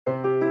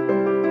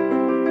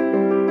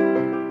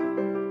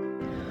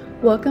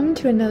Welcome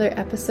to another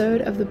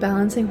episode of the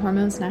Balancing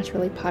Hormones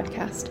Naturally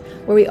podcast,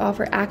 where we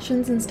offer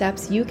actions and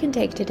steps you can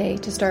take today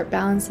to start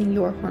balancing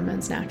your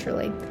hormones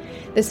naturally.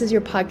 This is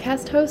your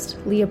podcast host,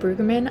 Leah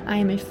Brueggemann. I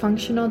am a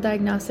functional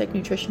diagnostic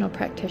nutritional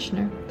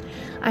practitioner.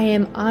 I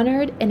am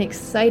honored and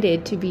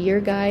excited to be your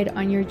guide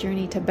on your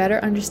journey to better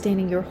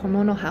understanding your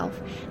hormonal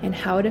health and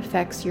how it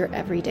affects your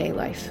everyday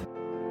life.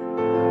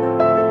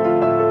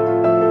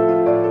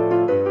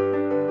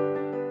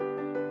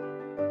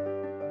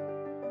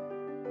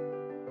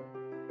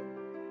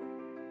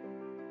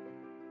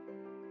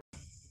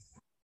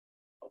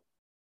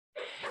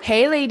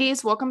 Hey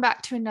ladies, welcome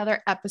back to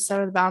another episode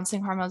of the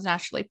Balancing Hormones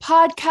Naturally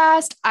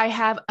podcast. I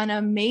have an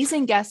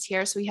amazing guest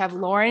here. So we have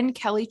Lauren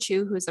Kelly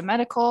Chu, who is a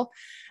medical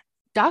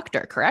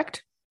doctor,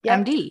 correct?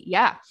 Yep. MD.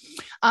 Yeah.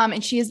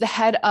 And she is the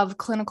head of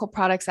clinical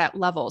products at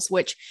Levels,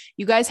 which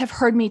you guys have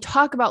heard me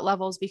talk about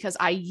Levels because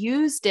I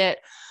used it,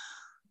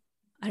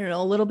 I don't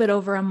know, a little bit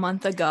over a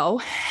month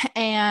ago.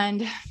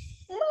 And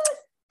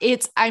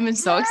I'm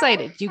so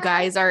excited. You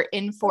guys are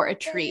in for a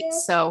treat.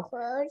 So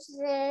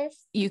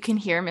you can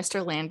hear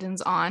Mr.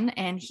 Landon's on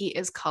and he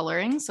is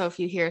coloring. So if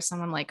you hear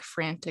someone like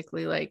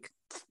frantically like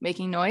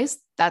making noise,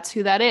 that's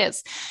who that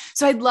is.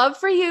 So I'd love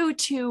for you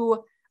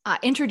to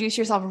introduce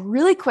yourself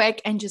really quick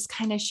and just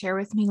kind of share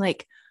with me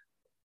like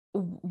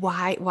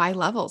why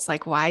Levels?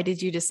 Like why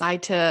did you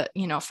decide to,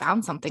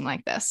 found something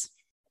like this?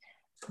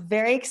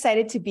 Very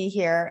excited to be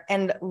here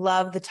and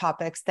love the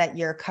topics that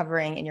you're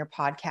covering in your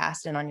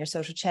podcast and on your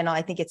social channel.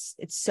 I think it's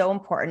so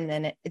important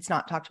and it's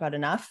not talked about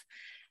enough.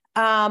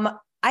 I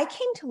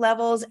came to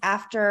Levels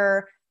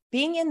after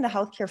being in the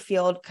healthcare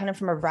field kind of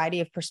from a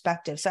variety of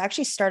perspectives. So I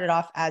actually started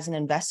off as an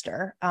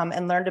investor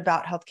and learned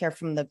about healthcare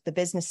from the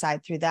business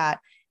side through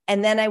that.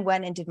 And then I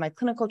went and did my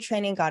clinical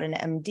training, got an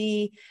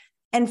MD.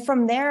 And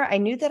from there, I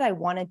knew that I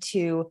wanted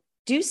to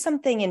do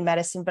something in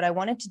medicine, but I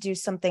wanted to do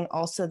something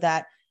also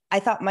that I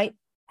thought might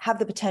have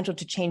the potential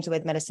to change the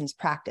way medicine is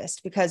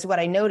practiced. Because what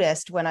I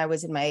noticed when I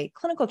was in my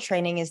clinical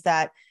training is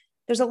that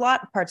there's a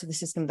lot of parts of the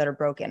system that are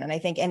broken. And I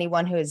think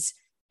anyone who has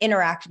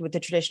interacted with the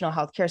traditional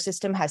healthcare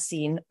system has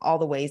seen all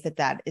the ways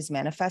that is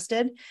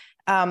manifested.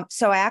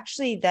 So I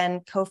actually then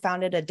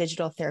co-founded a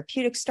digital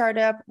therapeutic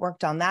startup,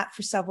 worked on that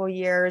for several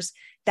years.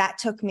 That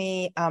took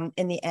me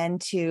in the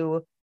end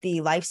to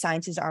the life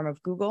sciences arm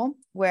of Google,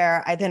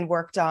 where I then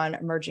worked on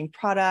emerging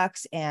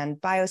products and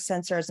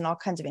biosensors and all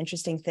kinds of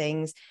interesting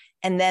things.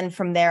 And then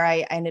from there,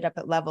 I ended up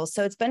at Levels.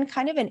 So it's been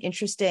kind of an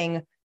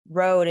interesting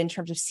road in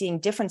terms of seeing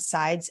different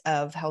sides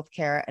of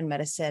healthcare and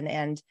medicine,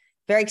 and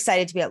very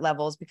excited to be at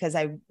Levels because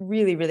I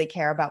really, really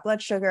care about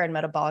blood sugar and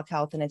metabolic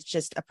health. And it's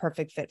just a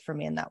perfect fit for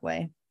me in that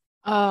way.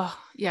 Oh,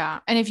 yeah.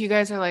 And if you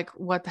guys are like,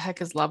 what the heck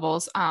is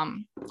Levels?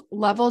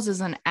 Levels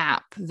is an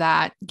app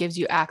that gives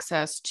you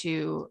access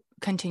to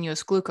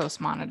continuous glucose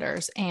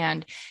monitors,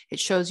 and it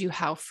shows you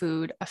how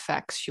food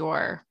affects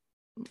your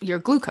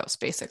glucose,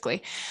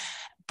 basically.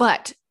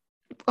 But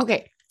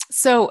okay,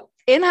 so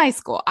in high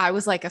school, I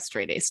was like a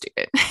straight A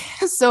student.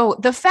 So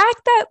the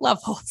fact that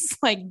Levels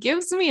like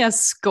gives me a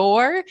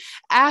score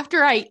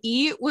after I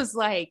eat was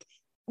like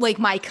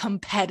my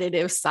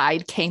competitive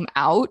side came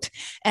out,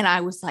 and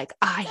I was like,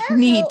 I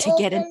need to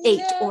get an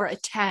 8 or a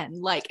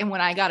 10. And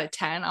when I got a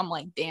 10, I'm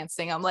like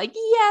dancing. I'm like,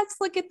 yes,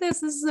 look at this.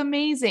 This is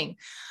amazing.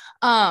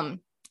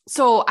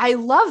 So I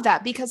love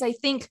that because I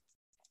think,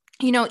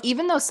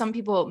 even though some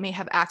people may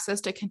have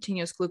access to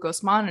continuous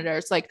glucose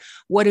monitors, like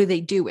what do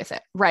they do with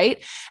it?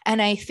 Right.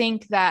 And I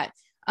think that,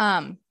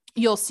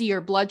 you'll see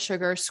your blood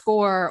sugar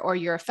score or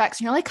your effects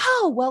and you're like,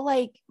 oh, well,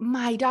 like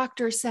my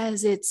doctor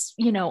says it's,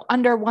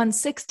 under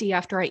 160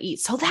 after I eat.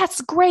 So that's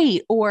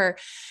great. Or,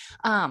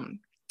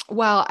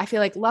 well, I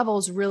feel like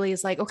Levels really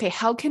is like, okay,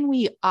 how can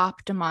we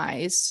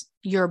optimize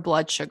your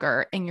blood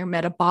sugar and your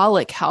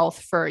metabolic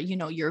health for,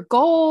 your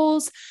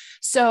goals?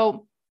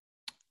 So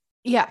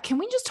yeah, can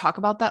we just talk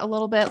about that a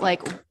little bit?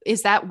 Like,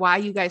 is that why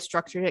you guys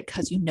structured it?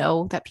 Because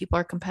that people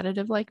are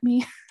competitive like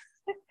me?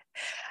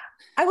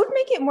 I would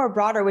make it more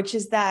broader, which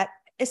is that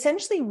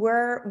essentially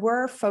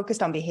we're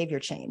focused on behavior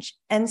change.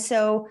 And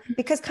so,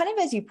 because kind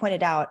of as you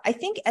pointed out, I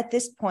think at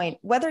this point,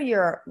 whether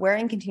you're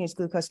wearing continuous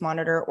glucose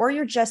monitor or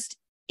you're just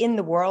in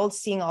the world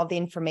seeing all the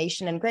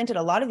information, and granted,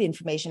 a lot of the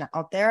information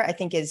out there, I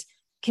think is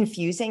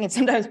confusing and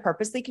sometimes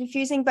purposely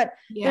confusing, but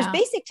there's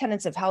basic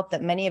tenets of health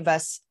that many of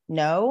us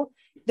know.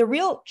 The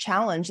real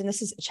challenge, and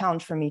this is a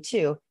challenge for me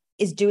too,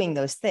 is doing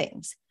those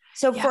things.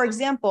 So for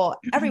example,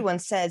 everyone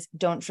says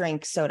don't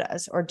drink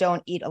sodas or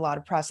don't eat a lot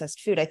of processed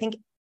food. I think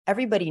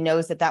everybody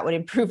knows that would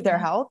improve their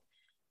health,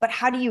 but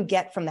how do you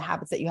get from the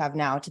habits that you have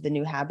now to the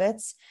new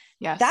habits?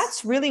 Yes.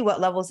 That's really what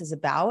Levels is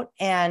about.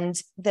 And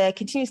the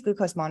continuous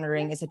glucose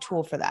monitoring is a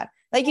tool for that.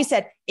 Like you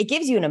said, it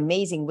gives you an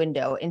amazing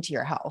window into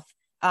your health,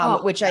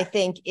 which I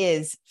think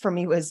for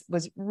me was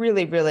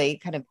really, really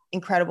kind of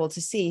incredible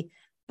to see.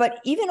 But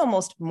even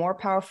almost more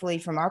powerfully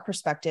from our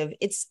perspective,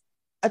 it's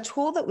a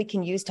tool that we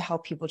can use to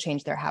help people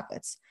change their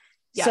habits.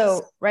 Yes.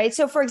 So, right.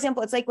 So for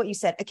example, it's like what you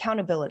said,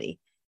 accountability.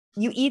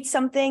 you eat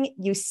something,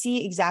 you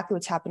see exactly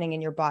what's happening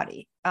in your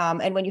body.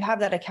 And when you have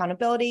that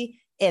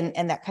accountability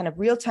and that kind of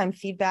real-time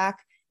feedback,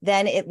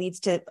 then it leads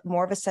to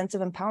more of a sense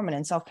of empowerment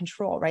and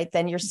self-control, right?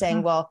 Then you're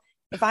saying, well,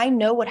 if I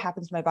know what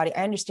happens to my body,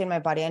 I understand my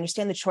body, I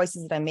understand the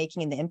choices that I'm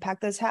making and the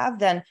impact those have,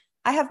 then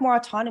I have more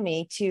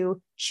autonomy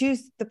to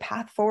choose the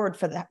path forward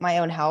for my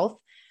own health.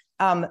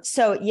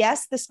 So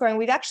yes, the scoring,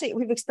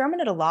 we've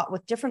experimented a lot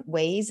with different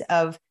ways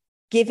of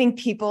giving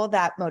people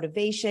that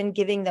motivation,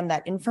 giving them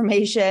that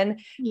information,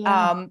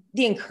 the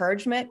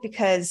encouragement,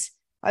 because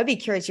I'd be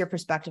curious your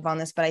perspective on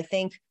this, but I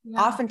think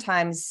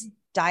oftentimes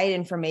diet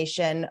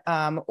information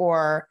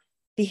or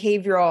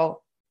behavioral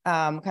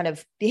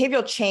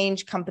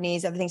change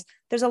companies, everything's,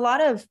 there's a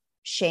lot of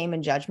shame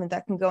and judgment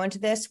that can go into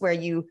this, where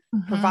you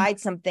provide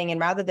something, and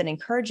rather than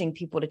encouraging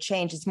people to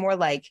change, it's more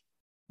like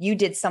you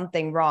did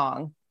something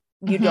wrong.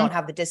 You don't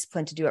have the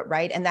discipline to do it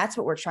right. And that's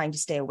what we're trying to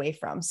stay away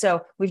from.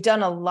 So we've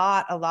done a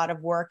lot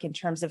of work in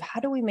terms of how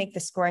do we make the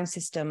scoring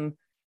system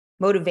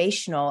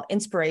motivational,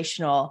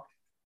 inspirational,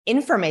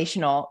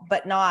 informational,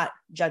 but not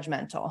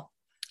judgmental.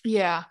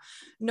 Yeah,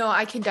 no,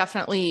 I can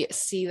definitely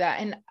see that.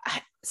 And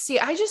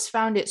I just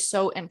found it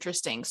so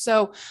interesting.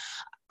 So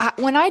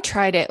when I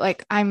tried it,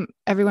 like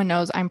everyone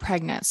knows I'm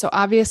pregnant. So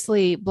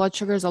obviously blood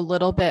sugar is a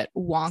little bit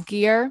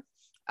wonkier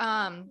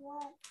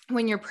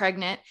when you're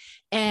pregnant.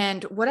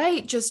 And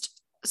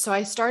so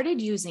I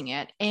started using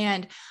it,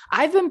 and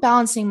I've been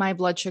balancing my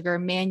blood sugar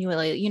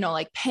manually,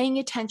 like paying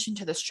attention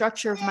to the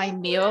structure of my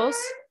meals.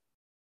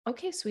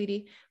 Okay,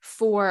 sweetie,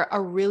 for a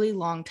really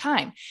long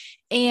time.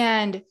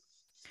 And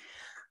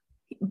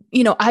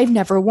I've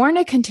never worn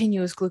a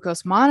continuous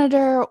glucose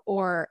monitor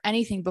or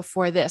anything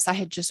before this. I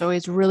had just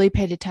always really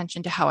paid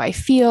attention to how I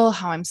feel,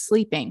 how I'm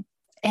sleeping.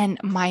 And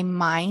my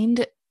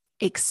mind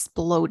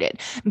exploded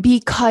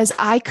because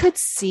I could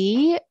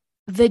see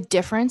the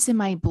difference in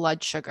my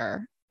blood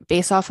sugar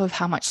based off of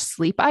how much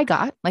sleep I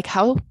got, like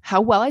how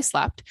well I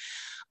slept.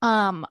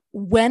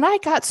 When I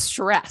got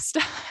stressed,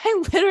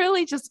 I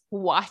literally just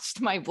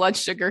watched my blood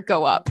sugar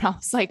go up. And I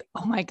was like,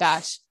 oh my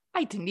gosh,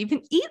 I didn't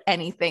even eat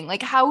anything.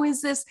 Like, how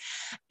is this?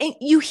 And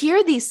you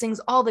hear these things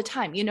all the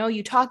time.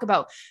 You talk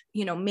about,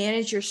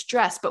 manage your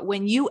stress, but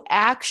when you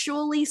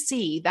actually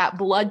see that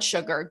blood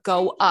sugar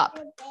go up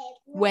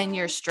when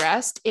you're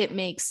stressed, it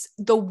makes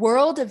the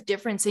world of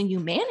difference in you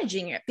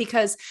managing it,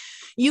 because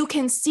you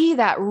can see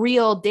that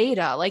real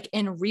data, like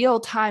in real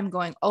time,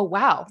 going, oh,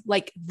 wow,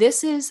 like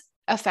this is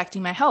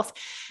affecting my health.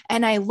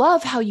 And I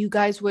love how you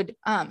guys would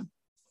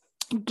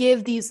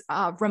give these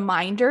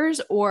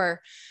reminders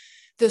or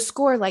the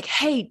score, like,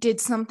 hey, did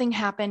something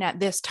happen at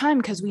this time?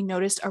 Because we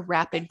noticed a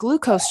rapid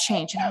glucose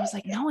change. And I was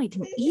like, no, I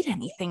didn't eat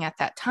anything at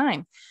that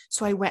time.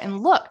 So I went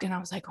and looked, and I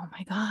was like, oh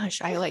my gosh,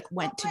 I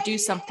went to do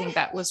something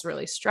that was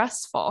really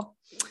stressful.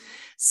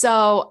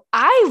 So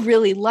I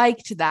really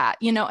liked that,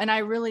 and I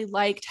really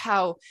liked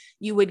how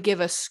you would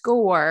give a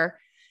score,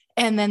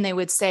 and then they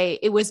would say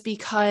it was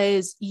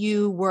because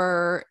you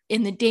were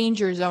in the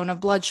danger zone of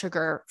blood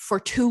sugar for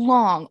too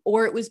long,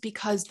 or it was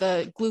because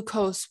the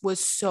glucose was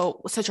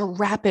such a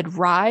rapid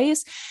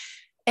rise.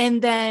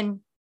 And then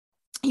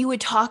you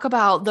would talk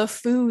about the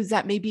foods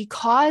that maybe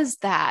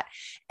caused that,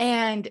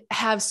 and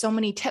have so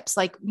many tips,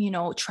 like,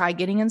 try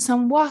getting in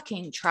some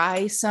walking,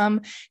 try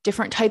some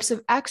different types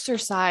of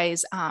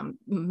exercise,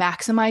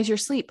 maximize your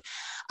sleep.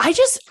 I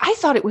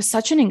thought it was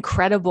such an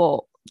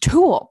incredible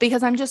tool,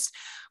 because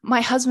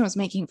my husband was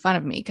making fun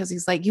of me because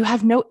he's like, you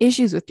have no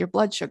issues with your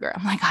blood sugar.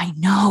 I'm like, I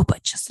know,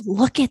 but just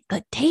look at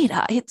the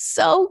data. It's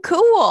so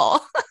cool.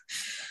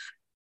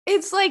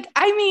 It's like,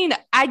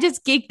 I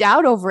just geeked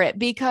out over it,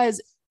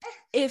 because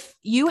if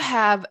you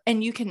have,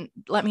 and you can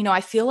let me know,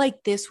 I feel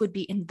like this would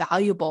be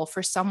invaluable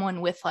for someone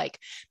with like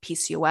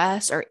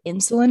PCOS or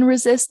insulin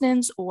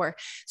resistance, or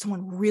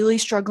someone really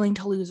struggling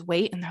to lose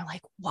weight. And they're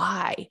like,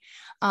 why?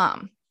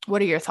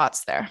 What are your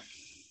thoughts there?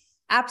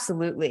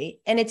 Absolutely.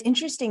 And it's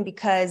interesting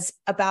because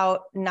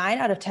about 9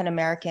 out of 10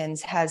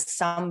 Americans has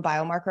some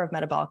biomarker of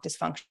metabolic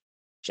dysfunction.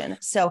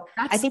 So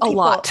that's I think a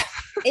lot.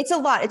 It's a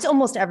lot. It's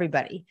almost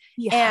everybody.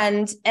 Yeah.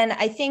 And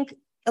I think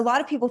a lot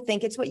of people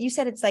think it's what you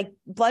said. It's like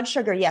blood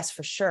sugar. Yes,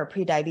 for sure.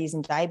 Prediabetes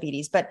and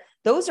diabetes, but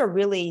those are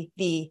really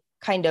the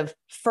kind of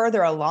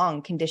further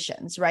along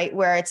conditions, right?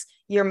 Where it's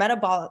your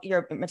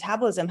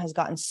metabolism has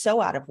gotten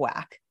so out of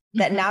whack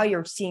that now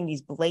you're seeing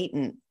these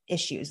blatant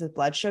issues with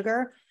blood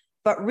sugar.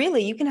 But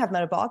really, you can have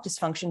metabolic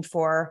dysfunction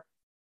for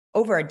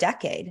over a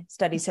decade,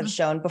 studies have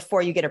shown,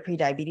 before you get a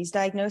prediabetes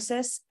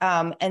diagnosis.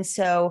 And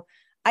so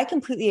I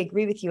completely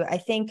agree with you. I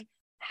think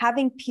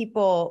having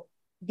people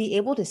be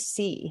able to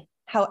see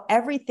how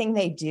everything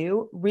they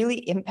do really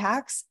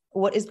impacts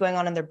what is going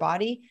on in their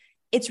body,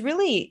 it's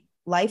really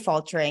life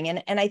altering.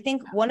 And I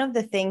think one of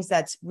the things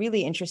that's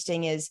really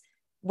interesting is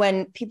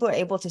when people are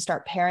able to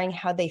start pairing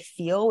how they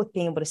feel with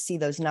being able to see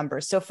those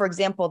numbers. So for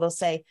example, they'll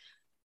say,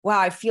 wow,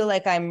 I feel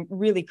like I'm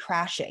really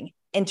crashing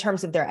in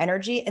terms of their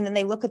energy. And then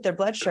they look at their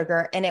blood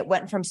sugar and it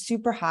went from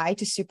super high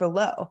to super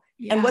low.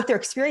 Yeah. And what they're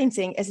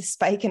experiencing is a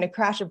spike and a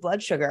crash of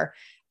blood sugar,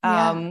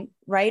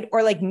 right?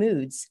 Or like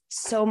moods,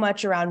 so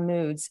much around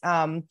moods.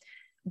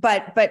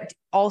 But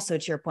also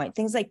to your point,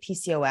 things like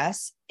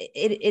PCOS,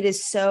 it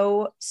is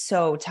so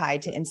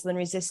tied to insulin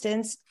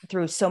resistance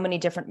through so many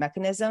different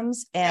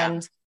mechanisms.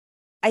 And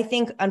I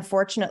think,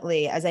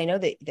 unfortunately, as I know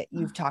that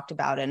you've talked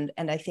about, and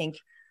I think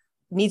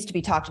needs to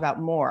be talked about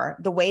more,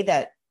 the way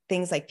that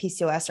things like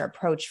PCOS are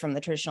approached from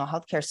the traditional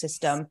healthcare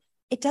system,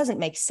 it doesn't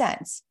make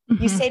sense.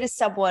 You say to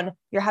someone,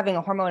 you're having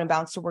a hormone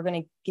imbalance, so we're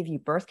going to give you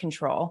birth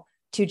control,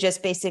 to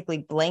just basically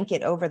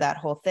blanket over that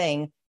whole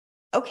thing.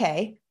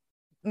 Okay,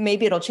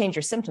 maybe it'll change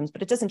your symptoms,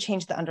 but it doesn't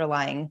change the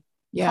underlying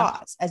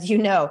cause. As you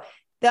know,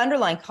 the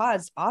underlying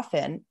cause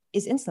often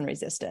is insulin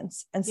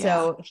resistance. And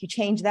so if you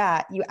change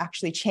that, you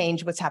actually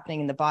change what's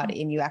happening in the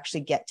body and you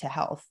actually get to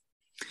health.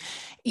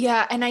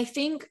 Yeah. And I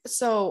think,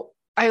 so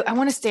I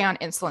want to stay on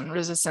insulin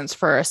resistance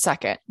for a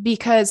second,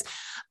 because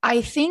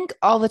I think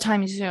all the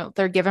time,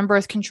 they're given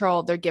birth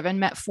control, they're given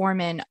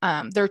metformin,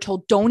 they're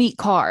told don't eat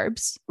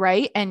carbs,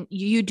 right? And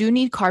you do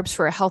need carbs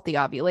for a healthy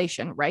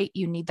ovulation, right?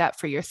 You need that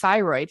for your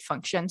thyroid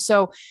function.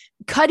 So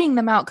cutting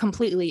them out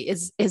completely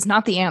is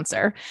not the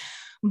answer.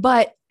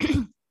 But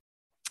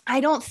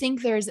I don't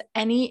think there's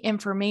any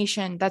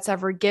information that's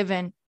ever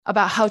given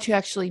about how to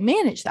actually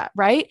manage that,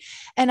 right?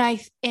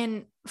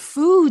 And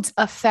foods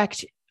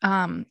affect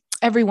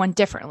everyone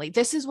differently.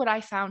 This is what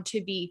I found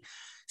to be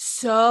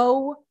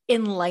so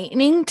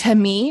enlightening to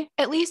me,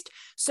 at least.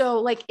 So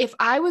like if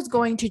I was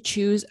going to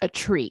choose a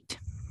treat,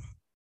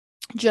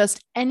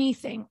 just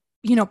anything,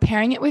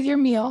 pairing it with your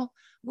meal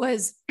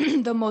was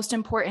the most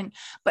important.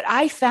 But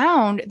I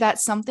found that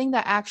something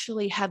that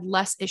actually had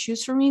less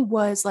issues for me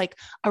was like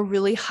a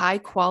really high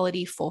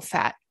quality, full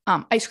fat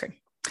ice cream.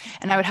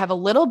 And I would have a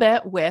little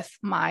bit with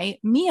my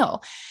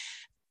meal.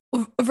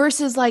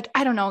 Versus like,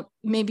 I don't know,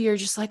 maybe you're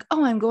just like,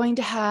 oh, I'm going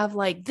to have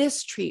like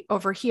this treat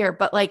over here.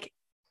 But like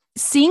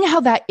seeing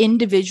how that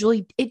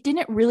individually, it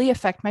didn't really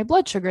affect my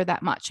blood sugar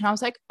that much. And I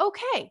was like,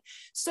 okay,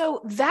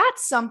 so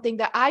that's something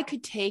that I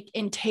could take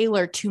and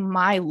tailor to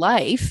my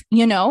life,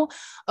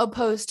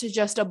 opposed to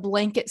just a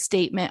blanket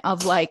statement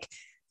of like,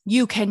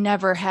 you can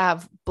never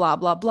have blah,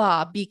 blah,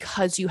 blah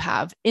because you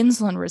have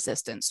insulin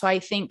resistance. So I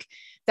think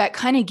that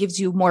kind of gives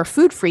you more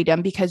food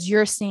freedom because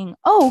you're seeing,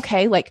 oh,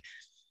 okay, like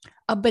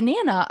a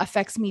banana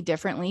affects me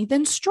differently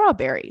than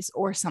strawberries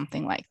or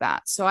something like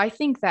that. So I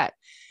think that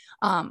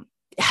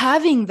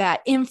having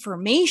that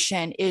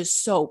information is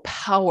so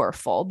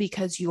powerful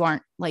because you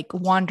aren't like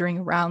wandering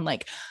around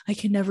like, I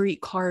can never eat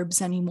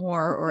carbs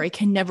anymore, or I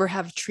can never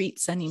have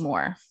treats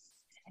anymore.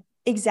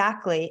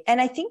 Exactly.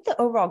 And I think the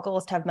overall goal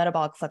is to have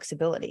metabolic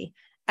flexibility.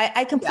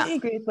 I completely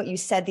agree with what you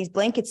said. These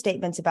blanket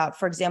statements about,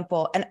 for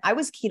example, and I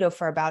was keto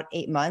for about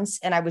 8 months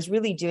and I was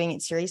really doing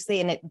it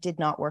seriously and it did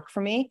not work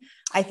for me.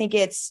 I think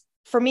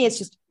for me, it's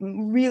just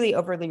really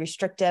overly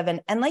restrictive.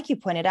 And like you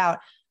pointed out,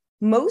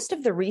 most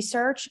of the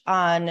research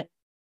on,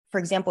 for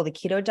example, the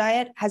keto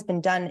diet has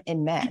been done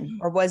in men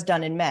or was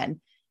done in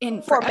men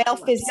for male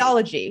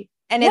physiology.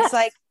 And it's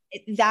like,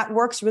 that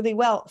works really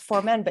well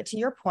for men. But to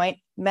your point,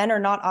 men are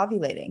not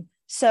ovulating.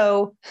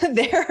 So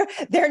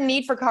their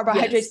need for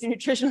carbohydrates, their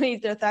nutritional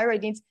needs, their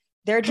thyroid needs,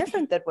 they're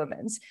different than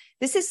women's.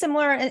 This is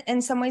similar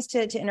in some ways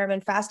to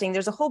intermittent fasting.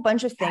 There's a whole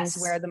bunch of things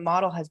where the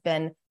model has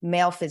been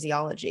male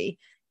physiology,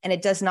 and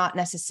it does not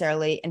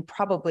necessarily, and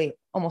probably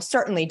almost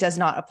certainly does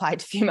not apply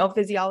to female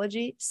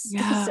physiology.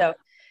 So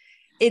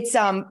it's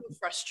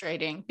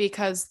frustrating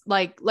because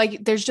like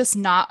there's just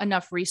not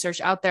enough research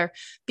out there,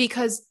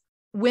 because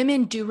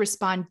women do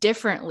respond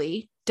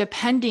differently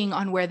depending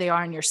on where they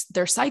are in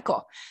their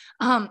cycle.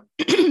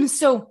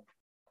 So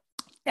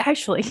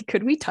actually,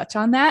 could we touch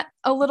on that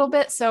a little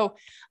bit? So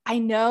I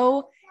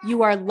know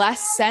you are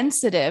less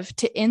sensitive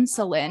to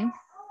insulin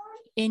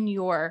in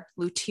your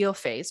luteal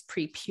phase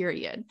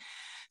pre-period.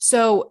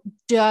 So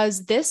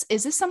is this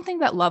something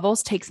that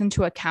Levels takes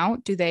into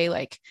account? Do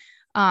they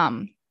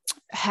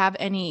have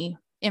any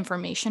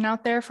information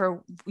out there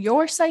for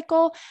your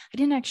cycle? I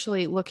didn't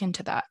actually look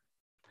into that.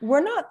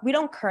 We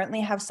don't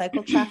currently have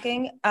cycle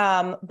tracking,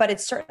 but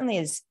it certainly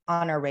is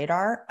on our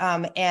radar.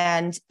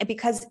 And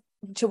because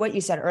to what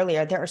you said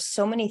earlier, there are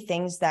so many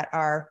things that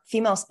are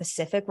female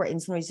specific where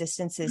insulin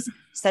resistance is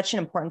such an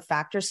important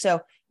factor.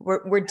 So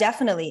we're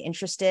definitely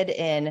interested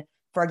in,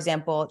 for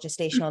example,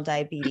 gestational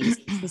diabetes,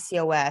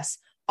 PCOS,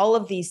 all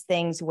of these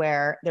things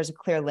where there's a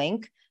clear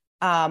link.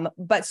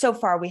 But so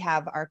far we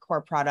have our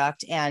core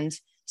product, and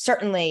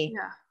certainly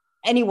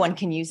anyone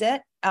can use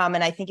it.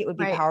 And I think it would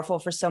be powerful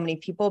for so many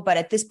people, but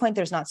at this point,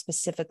 there's not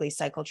specifically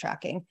cycle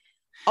tracking.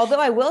 Although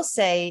I will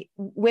say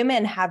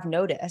women have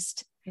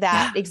noticed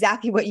that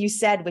exactly what you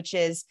said, which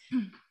is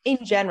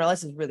in general,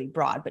 this is really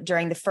broad, but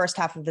during the first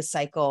half of the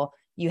cycle,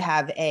 you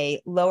have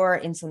a lower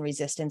insulin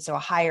resistance, so a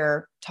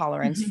higher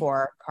tolerance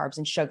for carbs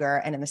and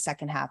sugar. And in the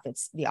second half,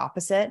 it's the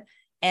opposite.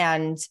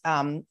 And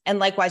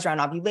likewise around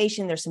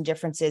ovulation, there's some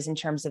differences in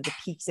terms of the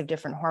peaks of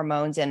different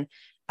hormones and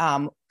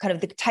kind of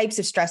the types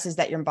of stresses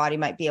that your body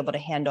might be able to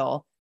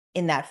handle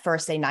in that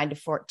first, say, 9 to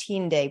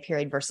 14 day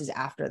period versus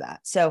after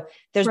that. So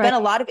there's been a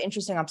lot of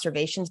interesting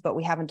observations, but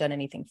we haven't done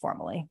anything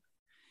formally.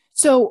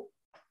 So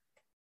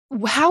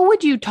how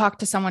would you talk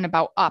to someone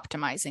about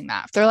optimizing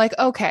that? If they're like,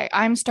 okay,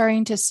 I'm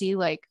starting to see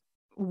like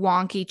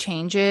wonky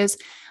changes,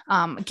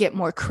 get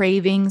more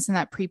cravings in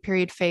that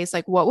pre-period phase.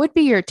 Like, what would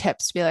be your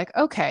tips to be like,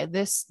 okay,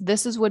 this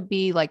is would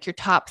be like your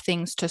top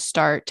things to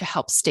start to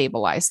help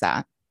stabilize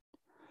that?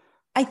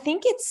 I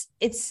think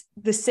it's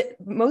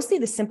mostly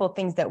the simple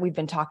things that we've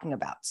been talking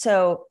about.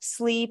 So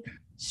sleep,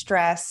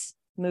 stress,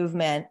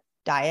 movement,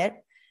 diet.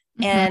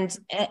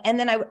 Mm-hmm. And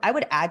then I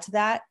would add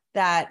to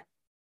that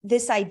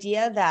this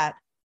idea that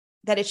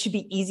it should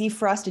be easy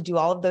for us to do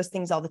all of those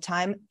things all the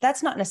time,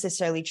 that's not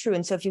necessarily true.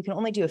 And so if you can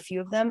only do a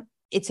few of them,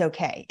 it's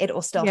okay. It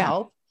will still Yeah.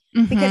 help.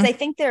 Because Mm-hmm. I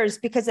think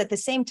because at the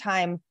same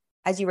time,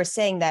 as you were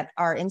saying, that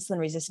our insulin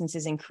resistance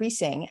is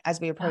increasing as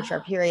we approach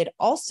our period,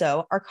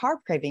 also our carb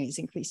craving is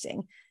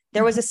increasing.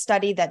 There was a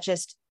study that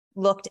just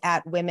looked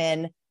at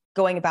women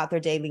going about their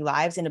daily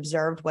lives and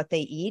observed what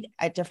they eat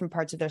at different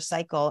parts of their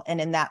cycle.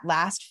 And in that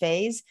last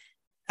phase,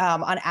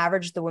 on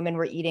average, the women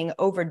were eating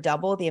over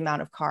double the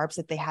amount of carbs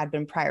that they had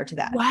been prior to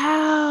that.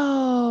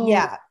 Wow.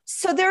 Yeah.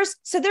 So there's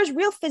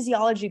real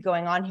physiology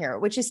going on here,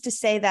 which is to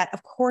say that,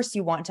 of course,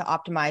 you want to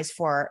optimize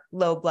for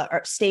low blood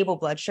or stable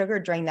blood sugar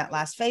during that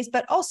last phase,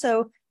 but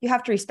also you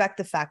have to respect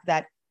the fact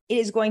that it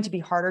is going to be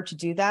harder to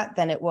do that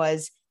than it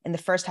was in the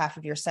first half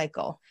of your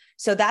cycle.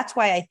 So that's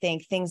why I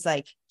think things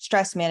like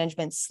stress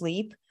management,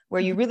 sleep,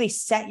 where you really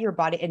set your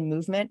body in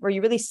movement, where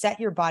you really set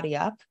your body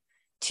up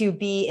to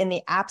be in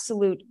the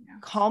absolute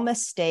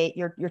calmest state.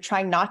 You're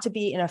trying not to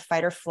be in a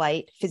fight or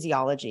flight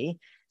physiology,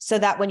 so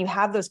that when you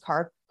have those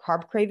carb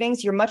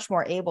cravings, you're much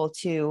more able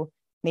to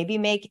maybe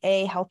make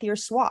a healthier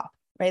swap,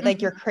 right?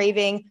 Like you're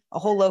craving a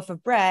whole loaf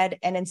of bread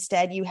and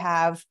instead you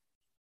have,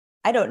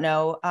 I don't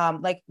know,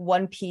 like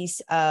one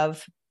piece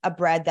of a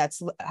bread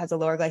has a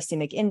lower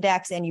glycemic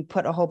index and you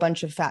put a whole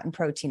bunch of fat and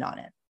protein on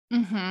it,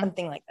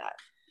 something like that.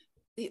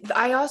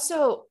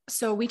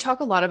 So we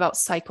talk a lot about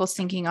cycle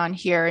syncing on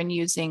here and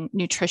using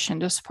nutrition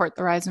to support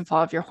the rise and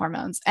fall of your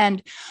hormones.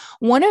 And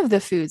one of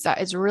the foods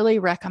that is really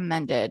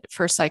recommended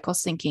for cycle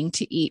syncing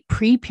to eat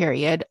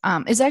pre-period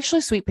is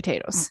actually sweet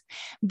potatoes,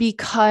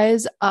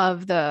 because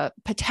of the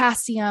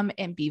potassium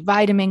and B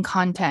vitamin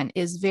content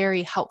is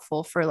very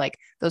helpful for like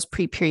those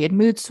pre-period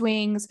mood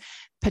swings.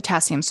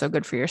 Potassium so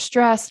good for your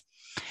stress.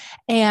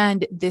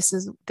 And this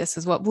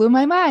is what blew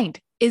my mind,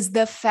 is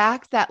the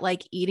fact that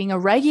like eating a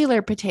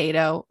regular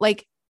potato,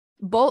 like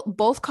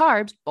both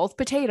carbs, both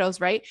potatoes,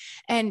 right?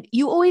 And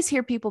you always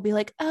hear people be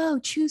like, "Oh,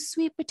 choose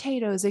sweet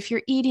potatoes if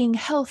you're eating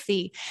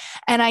healthy."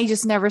 And I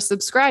just never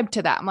subscribed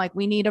to that. I'm like,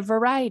 we need a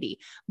variety.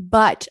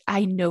 But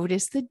I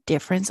noticed the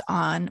difference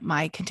on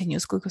my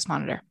continuous glucose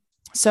monitor.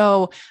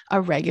 So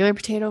a regular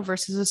potato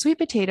versus a sweet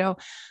potato,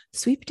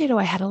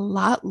 I had a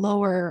lot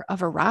lower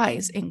of a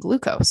rise in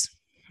glucose.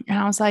 And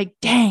I was like,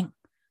 dang,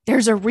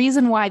 there's a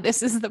reason why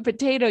this is the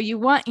potato you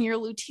want in your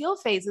luteal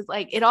phase. It's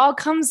like, it all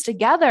comes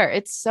together.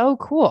 It's so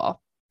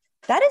cool.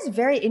 That is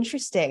very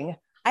interesting.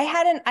 I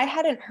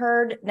hadn't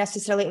heard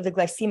necessarily of the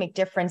glycemic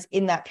difference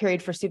in that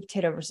period for sweet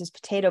potato versus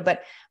potato,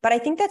 but I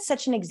think that's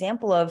such an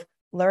example of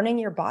learning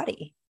your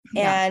body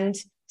and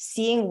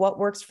seeing what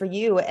works for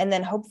you, and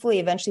then hopefully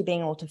eventually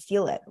being able to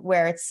feel it,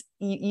 where it's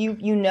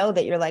you know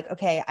that you're like,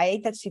 okay, I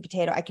ate that sweet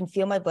potato, I can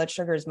feel my blood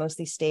sugar is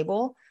mostly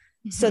stable.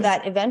 So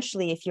that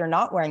eventually, if you're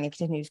not wearing a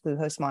continuous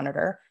glucose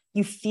monitor,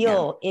 you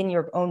feel in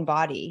your own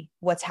body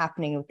what's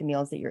happening with the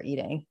meals that you're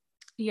eating.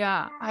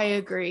 Yeah, I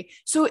agree.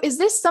 So is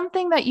this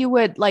something that you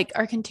would like,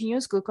 our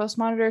continuous glucose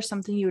monitor,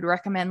 something you would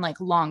recommend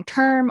like long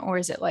term, or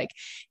is it like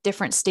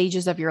different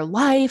stages of your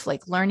life,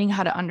 like learning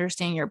how to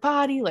understand your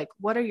body? Like,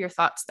 what are your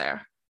thoughts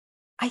there?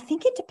 I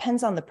think it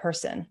depends on the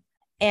person.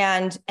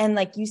 And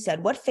like you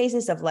said, what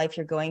phases of life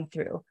you're going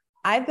through.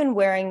 I've been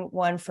wearing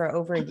one for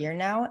over a year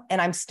now, and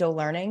I'm still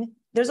learning.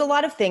 There's a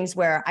lot of things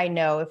where I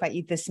know if I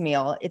eat this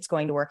meal, it's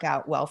going to work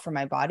out well for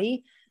my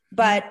body.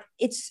 But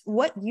it's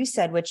what you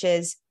said, which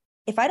is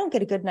if I don't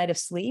get a good night of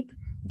sleep,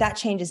 that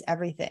changes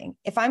everything.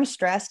 If I'm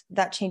stressed,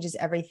 that changes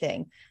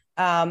everything.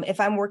 If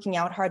I'm working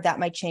out hard, that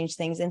might change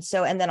things. And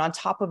then on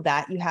top of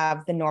that, you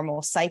have the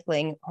normal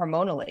cycling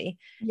hormonally.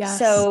 Yes.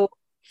 So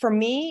for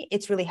me,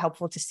 it's really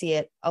helpful to see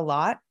it a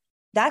lot.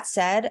 That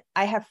said,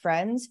 I have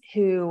friends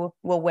who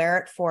will wear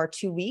it for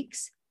 2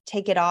 weeks,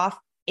 take it off,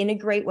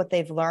 integrate what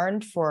they've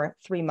learned for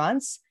 3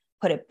 months,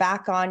 put it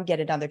back on, get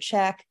another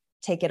check,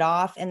 take it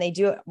off. And they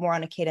do it more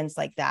on a cadence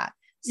like that.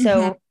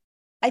 So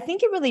I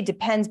think it really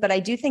depends, but I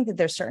do think that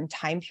there's certain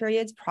time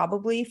periods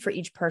probably for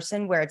each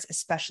person where it's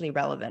especially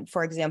relevant.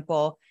 For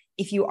example,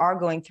 if you are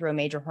going through a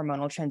major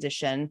hormonal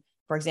transition,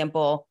 for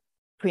example,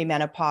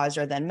 premenopause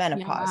or then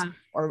menopause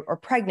or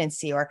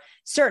pregnancy, or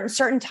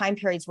certain time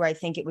periods where I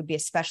think it would be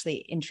especially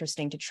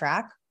interesting to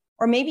track,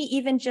 or maybe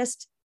even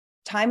just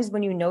times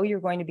when you know you're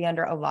going to be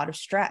under a lot of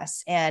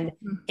stress. And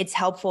it's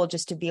helpful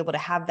just to be able to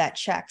have that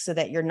check so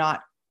that you're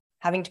not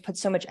having to put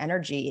so much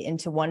energy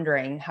into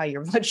wondering how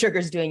your blood sugar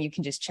is doing. You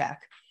can just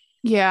check.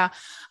 Yeah.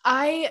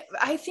 I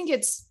think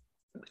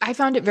I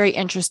found it very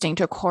interesting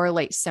to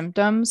correlate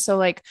symptoms. So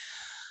like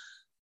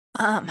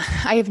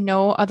I have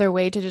no other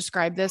way to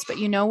describe this, but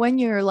when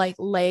your like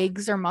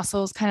legs or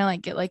muscles kind of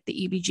like get like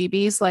the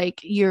EBGBs, like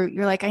you're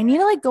like, I need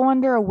to like go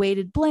under a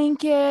weighted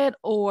blanket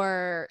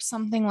or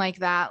something like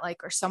that,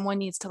 like, or someone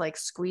needs to like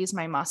squeeze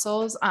my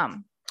muscles.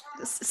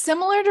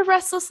 Similar to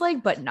restless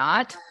leg, but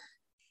not.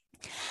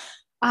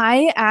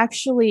 I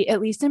actually,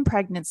 at least in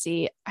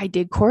pregnancy, I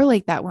did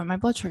correlate that when my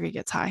blood sugar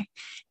gets high.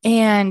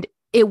 And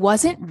it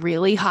wasn't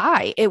really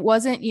high. It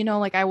wasn't,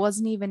 like I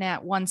wasn't even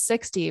at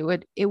 160.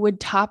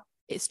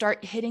 It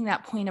start hitting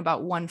that point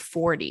about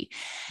 140.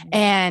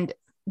 And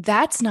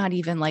that's not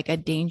even like a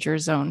danger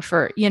zone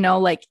for,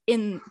 like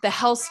in the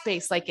health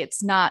space, like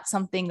it's not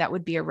something that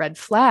would be a red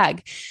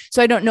flag.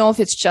 So I don't know if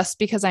it's just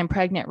because I'm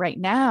pregnant right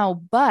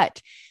now,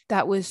 but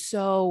that was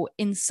so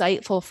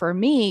insightful for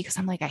me because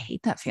I'm like, I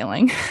hate that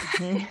feeling,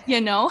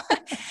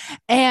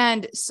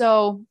 And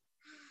so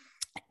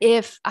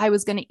if I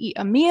was going to eat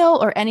a meal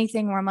or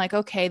anything where I'm like,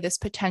 okay, this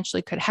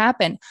potentially could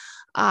happen,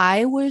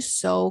 I was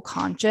so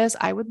conscious.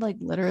 I would like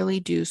literally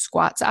do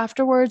squats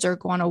afterwards or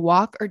go on a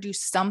walk or do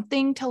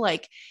something to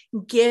like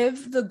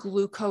give the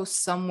glucose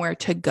somewhere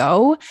to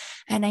go.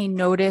 And I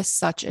noticed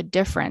such a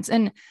difference.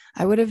 And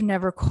I would have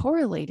never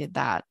correlated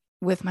that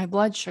with my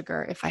blood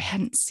sugar if I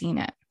hadn't seen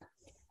it.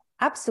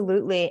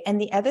 Absolutely.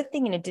 And the other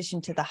thing, in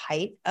addition to the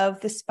height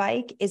of the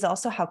spike, is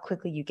also how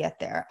quickly you get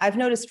there. I've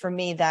noticed for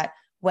me that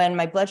when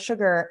my blood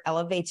sugar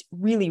elevates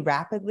really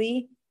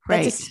rapidly,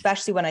 that's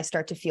especially when I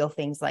start to feel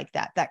things like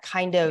that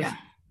kind of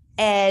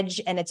edge.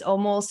 And it's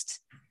almost,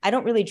 I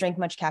don't really drink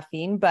much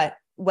caffeine, but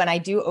when I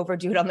do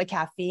overdo it on the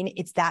caffeine,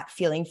 it's that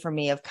feeling for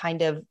me of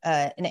kind of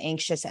an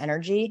anxious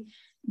energy.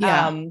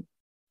 Yeah.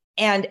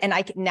 And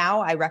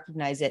I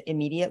recognize it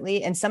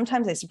immediately. And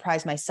sometimes I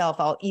surprise myself.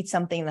 I'll eat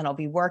something, and then I'll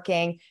be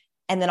working.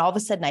 And then all of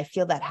a sudden I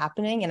feel that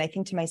happening. And I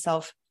think to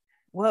myself,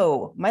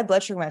 whoa, my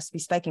blood sugar must be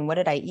spiking. What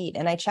did I eat?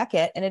 And I check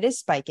it and it is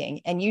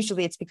spiking. And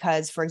usually it's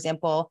because, for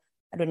example,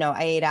 I don't know,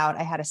 I ate out,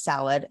 I had a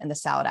salad and the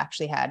salad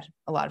actually had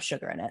a lot of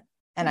sugar in it.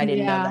 And I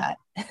didn't know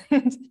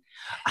that.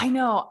 I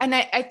know. And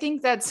I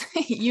think that's,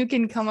 you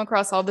can come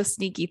across all the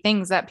sneaky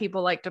things that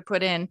people like to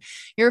put in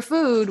your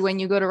food when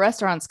you go to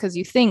restaurants. Cause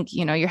you think,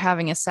 you're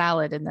having a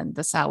salad and then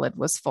the salad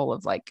was full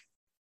of like,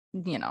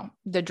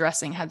 the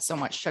dressing had so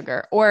much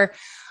sugar or,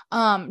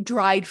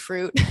 dried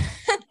fruit.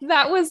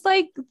 That was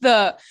like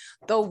the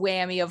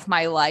whammy of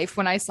my life.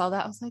 When I saw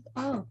that, I was like,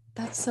 oh,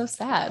 that's so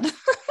sad.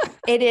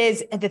 It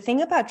is. And the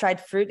thing about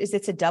dried fruit is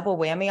it's a double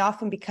whammy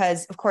often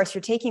because, of course,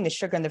 you're taking the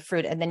sugar in the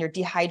fruit and then you're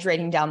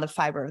dehydrating down the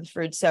fiber of the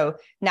fruit. So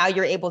now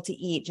you're able to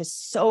eat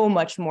just so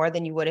much more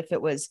than you would if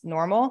it was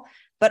normal.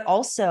 But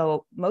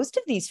also, most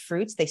of these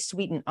fruits, they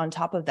sweeten on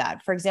top of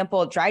that. For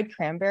example, dried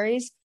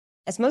cranberries,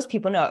 as most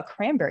people know, a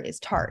cranberry is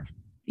tart.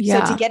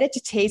 Yeah. So to get it to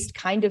taste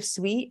kind of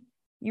sweet,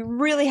 you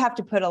really have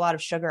to put a lot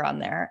of sugar on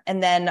there.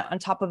 And then on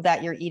top of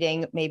that, you're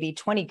eating maybe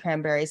 20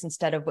 cranberries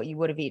instead of what you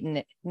would have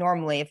eaten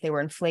normally if they were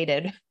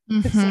inflated,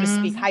 so to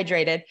speak,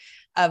 hydrated,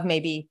 of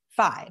maybe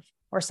 5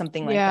 or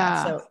something like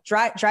that. So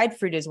dried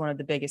fruit is one of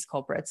the biggest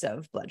culprits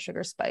of blood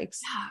sugar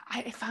spikes.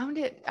 Yeah, I found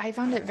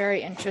it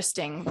very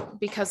interesting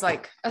because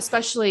like,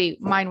 especially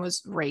mine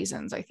was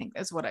raisins, I think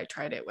is what I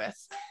tried it with.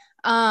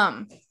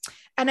 And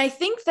I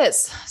think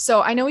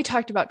so I know we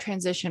talked about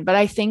transition, but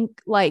I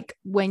think like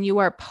when you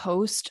are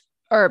post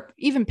or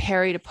even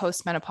peri to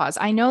post menopause,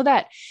 I know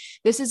that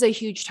this is a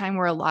huge time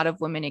where a lot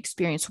of women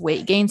experience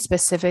weight gain,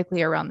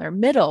 specifically around their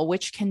middle,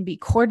 which can be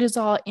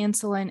cortisol,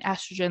 insulin,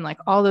 estrogen, like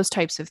all those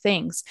types of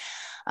things.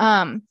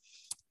 And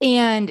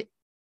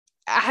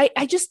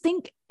I just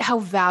think how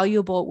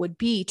valuable it would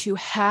be to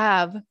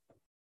have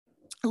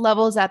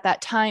levels at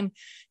that time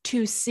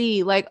to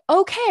see like,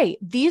 okay,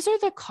 these are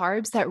the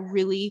carbs that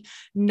really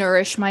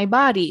nourish my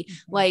body.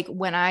 Like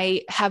when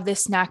I have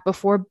this snack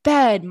before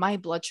bed, my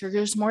blood sugar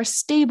is more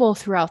stable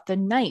throughout the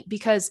night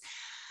because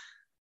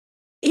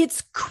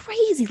it's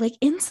crazy. Like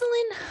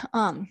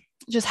insulin,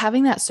 just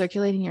having that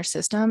circulating your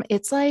system,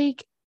 it's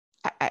like,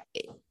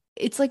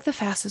 it's like the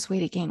fastest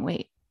way to gain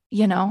weight,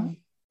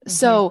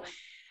 So,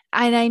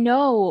 and I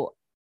know,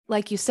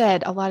 like you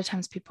said, a lot of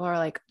times people are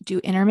like, do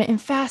intermittent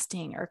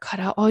fasting or cut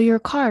out all your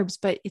carbs,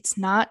 but it's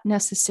not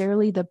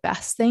necessarily the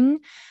best thing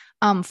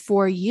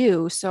for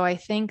you. So I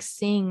think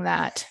seeing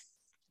that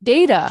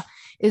data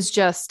is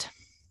just,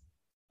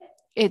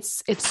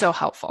 it's so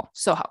helpful.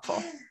 So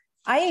helpful.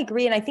 I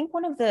agree. And I think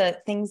one of the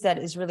things that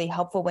is really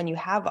helpful when you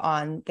have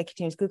on the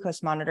continuous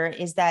glucose monitor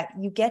is that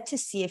you get to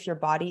see if your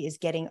body is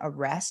getting a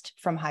rest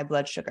from high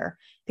blood sugar.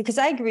 Because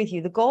I agree with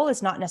you, the goal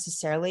is not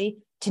necessarily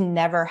to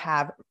never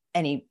have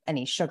any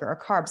sugar or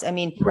carbs. I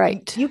mean,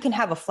 you can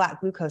have a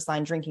flat glucose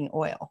line drinking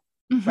oil,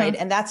 right?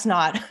 And that's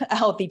not a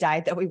healthy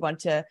diet that we want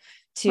to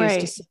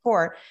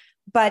support.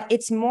 But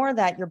it's more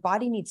that your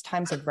body needs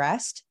times of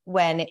rest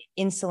when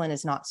insulin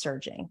is not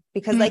surging.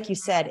 Because like you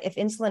said, if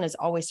insulin is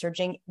always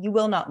surging, you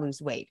will not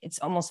lose weight. It's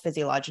almost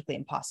physiologically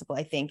impossible,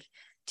 I think,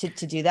 to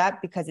do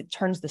that because it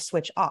turns the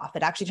switch off.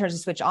 It actually turns the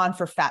switch on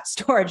for fat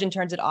storage and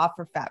turns it off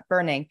for fat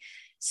burning.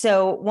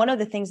 So one of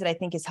the things that I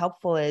think is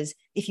helpful is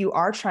if you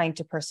are trying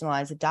to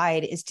personalize a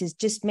diet is to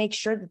just make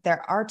sure that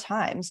there are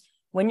times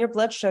when your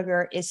blood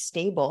sugar is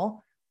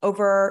stable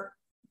over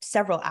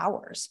several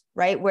hours,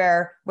 right?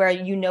 Where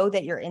you know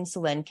that your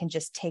insulin can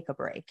just take a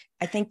break.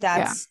 I think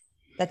that's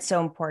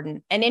so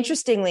important. And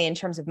interestingly, in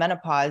terms of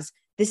menopause,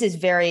 this is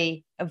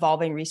very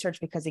evolving research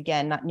because,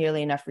 again, not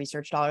nearly enough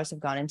research dollars have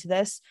gone into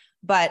this,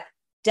 but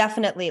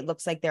definitely it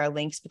looks like there are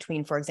links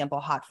between, for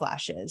example, hot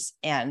flashes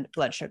and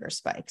blood sugar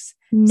spikes.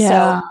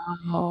 No.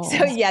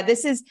 So yeah,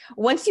 this is,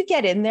 once you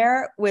get in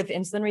there with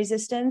insulin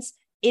resistance,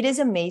 it is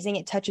amazing.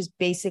 It touches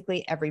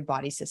basically every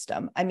body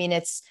system. I mean,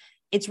 it's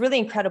really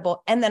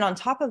incredible. And then on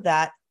top of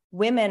that,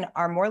 women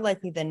are more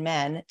likely than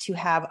men to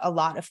have a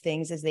lot of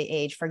things as they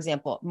age. For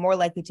example, more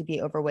likely to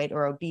be overweight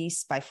or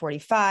obese by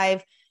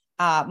 45,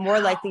 more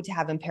likely to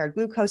have impaired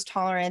glucose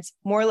tolerance,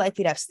 more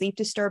likely to have sleep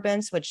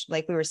disturbance, which,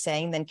 like we were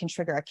saying, then can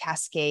trigger a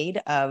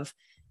cascade of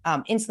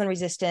insulin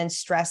resistance,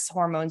 stress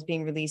hormones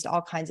being released,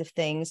 all kinds of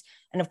things.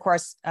 And of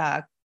course,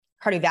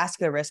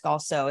 cardiovascular risk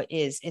also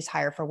is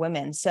higher for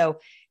women.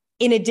 So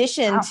in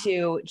addition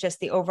to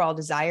just the overall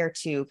desire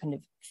to kind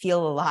of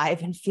feel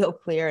alive and feel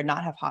clear and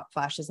not have hot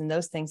flashes and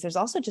those things, there's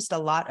also just a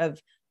lot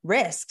of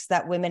risks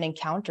that women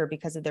encounter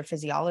because of their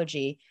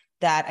physiology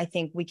that I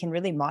think we can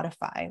really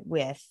modify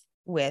with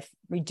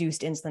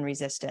reduced insulin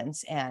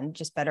resistance and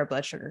just better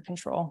blood sugar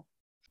control.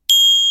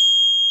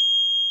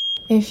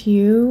 If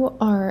you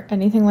are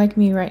anything like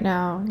me right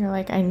now, you're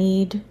like, I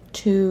need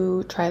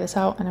to try this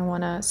out and I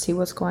want to see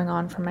what's going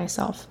on for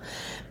myself,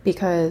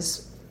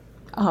 because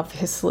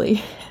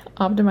obviously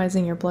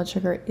optimizing your blood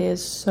sugar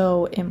is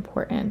so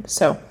important.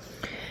 So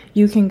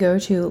you can go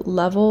to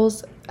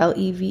levels,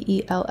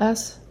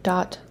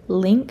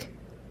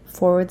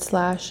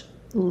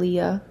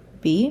 levels.link/Leah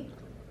B.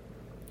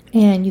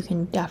 And you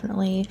can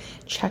definitely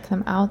check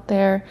them out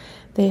there.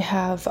 They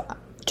have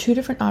 2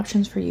 different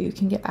options for you. You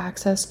can get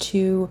access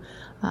to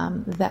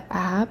the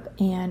app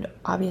and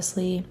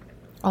obviously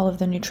all of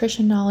the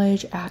nutrition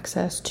knowledge,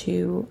 access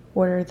to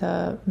order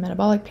the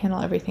metabolic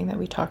panel, everything that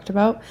we talked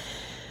about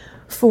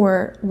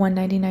for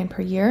 $199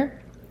 per year.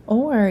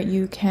 Or what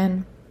you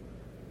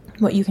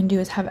can do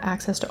is have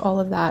access to all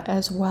of that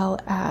as well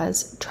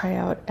as try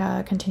out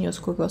a continuous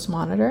glucose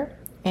monitor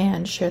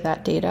and share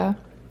that data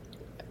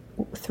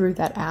through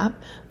that app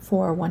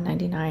for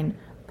 $199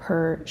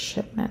 per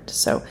shipment.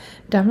 So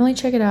definitely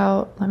check it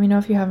out. Let me know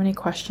if you have any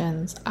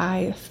questions.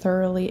 I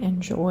thoroughly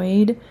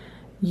enjoyed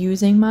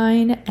using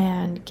mine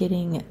and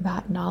getting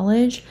that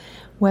knowledge,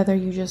 whether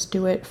you just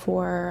do it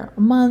for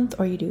a month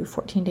or you do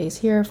 14 days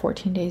here,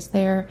 14 days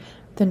there.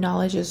 The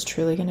knowledge is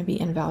truly going to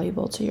be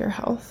invaluable to your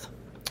health.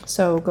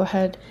 So go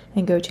ahead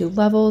and go to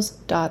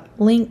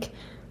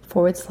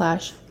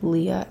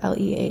levels.link/Leah,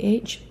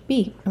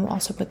 LEAHB, and we'll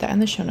also put that in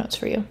the show notes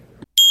for you.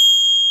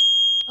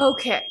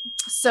 Okay.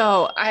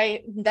 So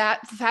the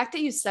fact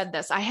that you said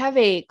this, I have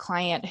a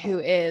client who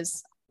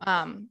is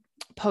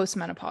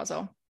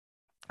postmenopausal,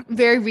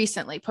 very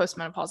recently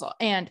postmenopausal,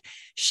 and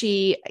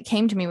she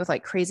came to me with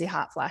like crazy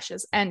hot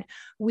flashes, and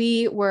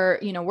we were,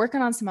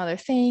 working on some other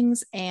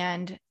things,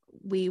 and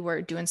we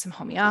were doing some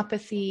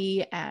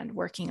homeopathy and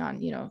working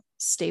on,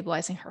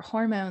 stabilizing her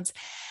hormones.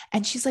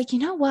 And she's like, you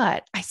know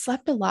what? I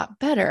slept a lot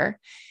better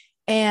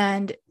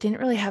and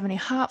didn't really have any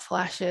hot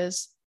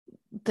flashes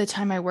the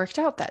time I worked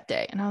out that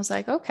day. And I was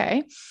like,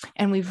 okay.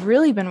 And we've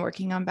really been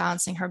working on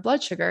balancing her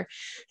blood sugar.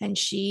 And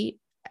she's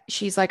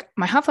like,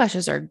 my hot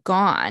flashes are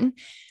gone,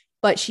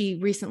 but she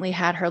recently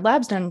had her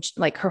labs done.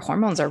 Like her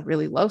hormones are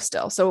really low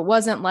still. So it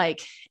wasn't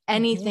like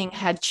anything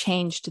had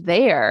changed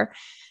there.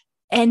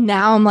 And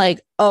now I'm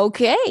like,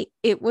 okay,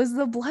 it was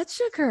the blood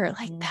sugar.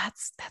 Like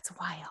that's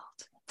wild.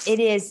 It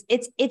is.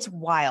 It's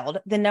wild.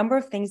 The number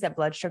of things that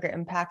blood sugar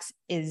impacts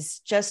is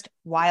just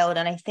wild.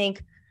 And I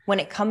think when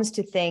it comes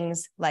to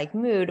things like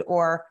mood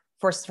or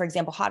for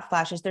example, hot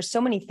flashes, there's so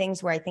many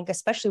things where I think,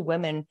 especially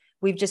women,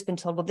 we've just been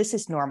told, well, this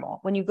is normal.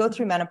 When you go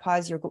through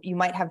menopause, you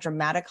might have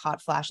dramatic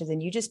hot flashes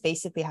and you just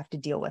basically have to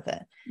deal with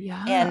it.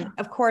 Yeah. And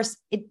of course,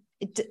 it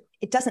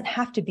doesn't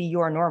have to be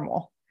your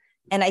normal.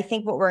 And I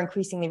think what we're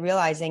increasingly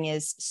realizing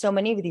is so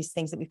many of these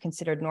things that we've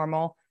considered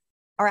normal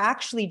are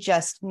actually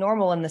just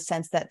normal in the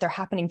sense that they're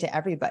happening to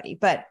everybody,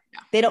 but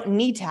they don't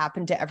need to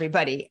happen to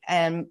everybody.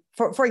 And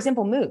for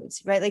example,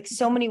 moods, right? Like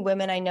so many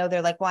women I know,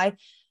 they're like, why?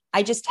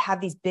 I just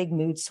have these big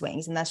mood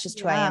swings and that's just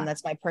who I am.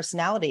 That's my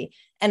personality.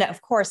 And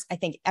of course, I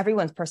think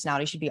everyone's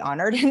personality should be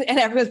honored and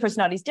everyone's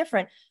personality is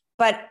different.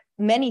 But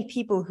many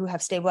people who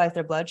have stabilized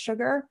their blood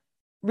sugar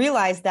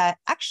realize that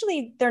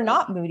actually they're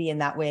not moody in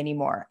that way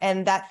anymore.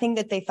 And that thing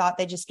that they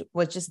thought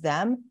was just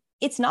them,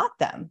 it's not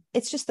them.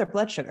 It's just their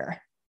blood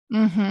sugar.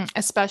 Mm-hmm.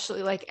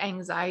 Especially like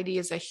anxiety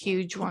is a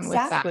huge one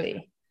Exactly.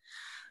 with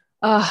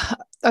that.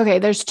 Okay.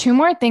 There's 2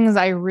 more things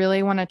I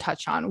really want to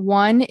touch on.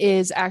 One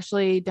is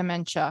actually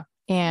dementia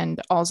and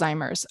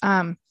Alzheimer's.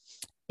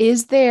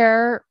 Is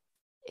there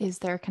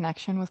a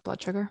connection with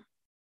blood sugar?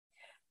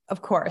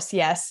 Of course.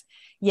 Yes.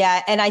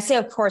 Yeah. And I say,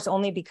 of course,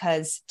 only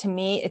because to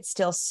me, it's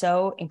still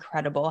so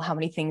incredible how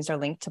many things are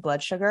linked to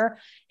blood sugar.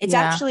 It's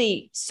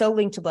actually so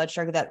linked to blood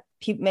sugar that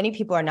many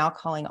people are now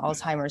calling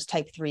Alzheimer's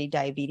type 3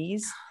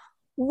 diabetes.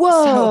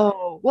 Whoa.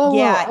 So, whoa.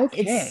 Yeah.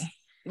 Okay.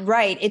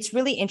 Right. It's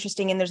really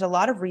interesting. And there's a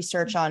lot of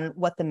research on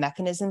what the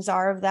mechanisms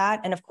are of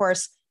that. And of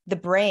course, the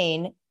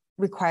brain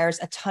requires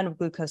a ton of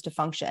glucose to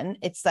function.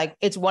 It's like,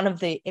 it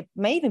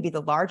may even be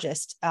the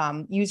largest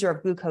user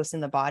of glucose in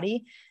the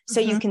body. So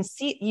you can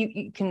see,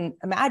 you can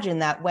imagine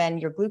that when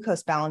your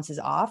glucose balance is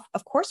off,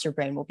 of course, your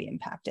brain will be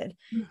impacted,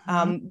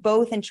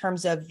 both in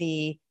terms of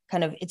the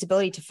kind of its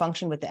ability to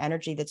function with the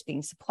energy that's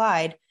being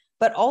supplied,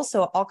 but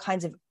also all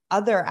kinds of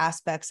other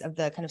aspects of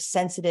the kind of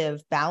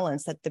sensitive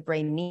balance that the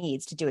brain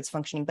needs to do its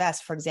functioning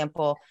best. For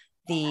example,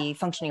 the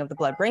functioning of the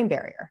blood-brain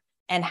barrier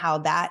and how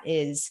that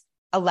is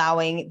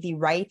allowing the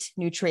right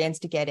nutrients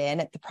to get in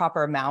at the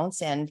proper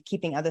amounts and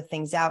keeping other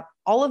things out.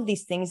 All of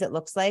these things, it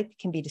looks like,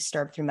 can be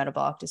disturbed through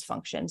metabolic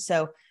dysfunction.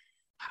 So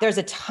there's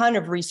a ton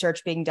of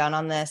research being done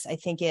on this. I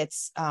think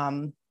it's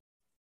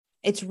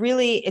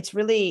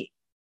really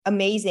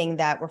amazing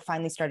that we're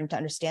finally starting to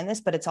understand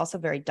this, but it's also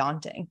very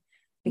daunting.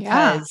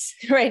 Because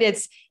right,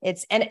 it's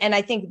and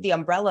I think the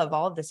umbrella of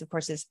all of this, of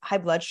course, is high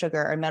blood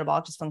sugar or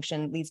metabolic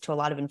dysfunction leads to a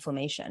lot of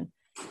inflammation.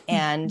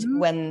 And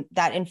when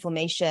that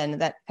inflammation,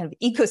 that kind of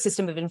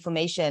ecosystem of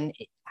inflammation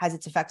has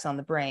its effects on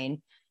the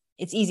brain,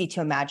 it's easy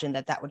to imagine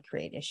that that would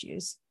create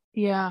issues.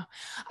 Yeah,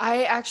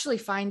 I actually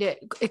find it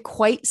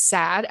quite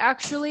sad.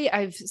 Actually,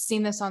 I've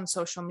seen this on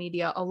social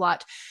media a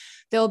lot.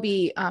 There'll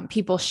be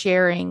people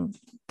sharing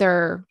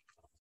their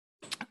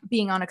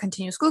being on a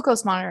continuous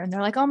glucose monitor, and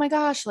they're like, oh my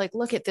gosh, like,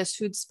 look at this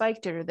food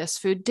spiked it, or this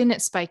food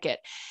didn't spike it.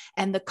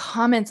 And the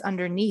comments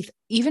underneath,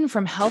 even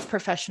from health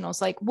professionals,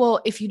 like,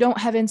 well, if you don't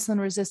have insulin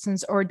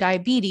resistance or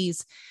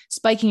diabetes,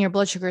 spiking your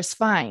blood sugar is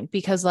fine,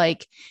 because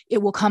like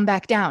it will come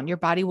back down. Your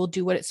body will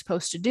do what it's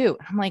supposed to do.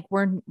 I'm like,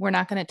 we're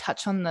not going to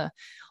touch on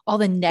all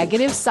the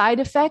negative side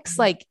effects.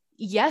 Like,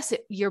 yes,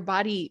 your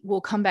body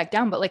will come back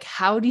down, but like,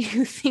 how do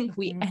you think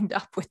we end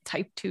up with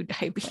type 2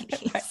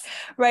 diabetes?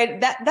 Right.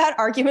 That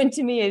argument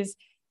to me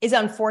is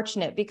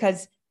unfortunate,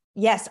 because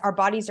yes, our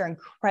bodies are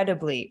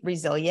incredibly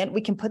resilient.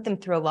 We can put them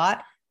through a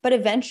lot, but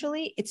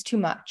eventually it's too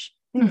much.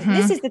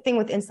 This is the thing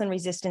with insulin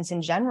resistance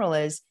in general,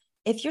 is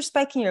if you're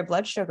spiking your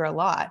blood sugar a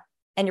lot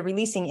and you're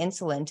releasing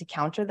insulin to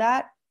counter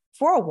that,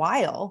 for a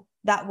while,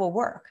 that will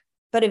work.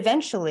 But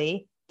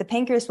eventually the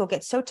pancreas will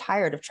get so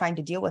tired of trying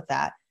to deal with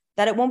that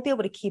it won't be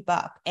able to keep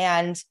up.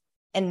 And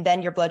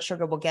then your blood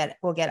sugar will get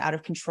out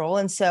of control.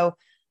 And so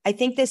I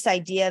think this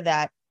idea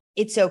that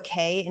it's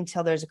okay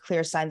until there's a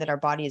clear sign that our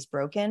body is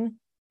broken,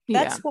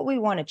 that's what we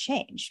want to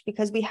change,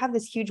 because we have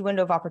this huge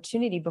window of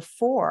opportunity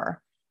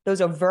before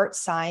those overt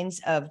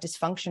signs of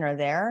dysfunction are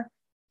there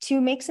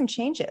to make some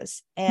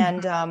changes.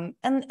 And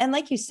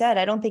like you said,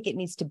 I don't think it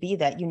needs to be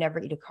that you never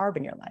eat a carb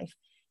in your life.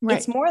 Right.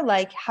 It's more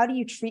like, how do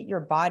you treat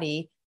your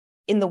body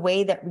in the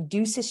way that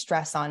reduces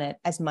stress on it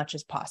as much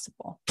as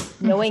possible,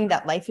 knowing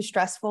that life is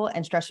stressful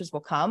and stressors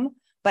will come,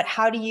 but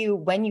how do you,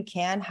 when you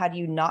can, how do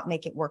you not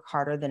make it work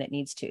harder than it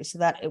needs to, so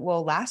that it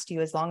will last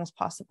you as long as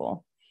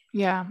possible?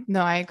 Yeah,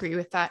 no, I agree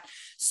with that.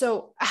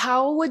 So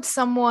how would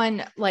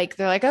someone, like,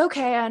 they're like,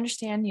 okay, I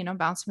understand,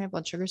 balancing my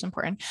blood sugar is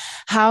important.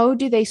 How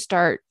do they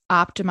start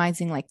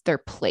optimizing like their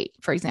plate,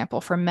 for example,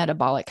 for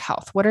metabolic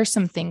health? What are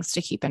some things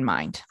to keep in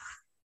mind?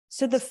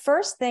 So the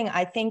first thing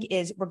I think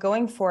is we're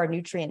going for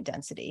nutrient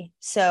density.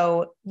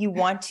 So you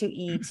want to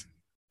eat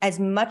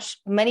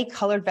many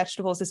colored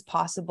vegetables as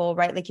possible,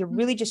 right? Like, you're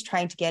really just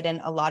trying to get in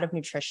a lot of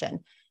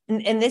nutrition.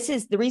 And this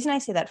is the reason I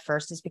say that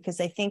first, is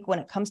because I think when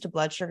it comes to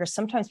blood sugar,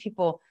 sometimes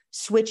people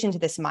switch into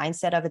this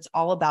mindset of it's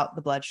all about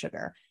the blood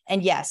sugar.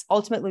 And yes,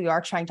 ultimately we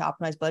are trying to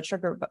optimize blood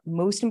sugar, but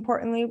most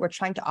importantly, we're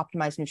trying to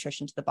optimize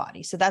nutrition to the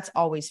body. So that's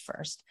always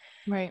first.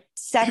 Right.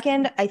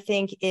 Second, I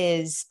think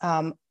is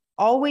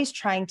always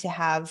trying to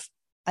have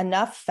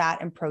enough fat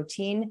and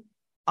protein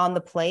on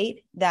the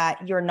plate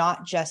that you're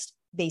not just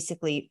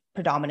basically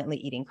predominantly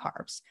eating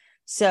carbs.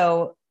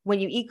 So when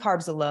you eat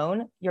carbs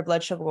alone, your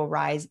blood sugar will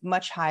rise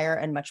much higher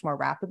and much more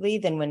rapidly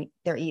than when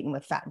they're eaten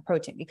with fat and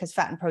protein, because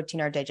fat and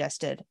protein are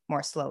digested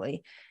more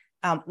slowly.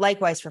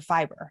 Likewise for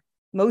fiber.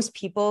 Most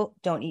people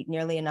don't eat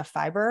nearly enough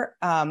fiber,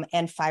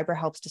 and fiber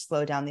helps to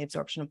slow down the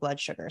absorption of blood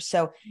sugar.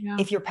 So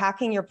if you're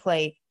packing your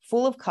plate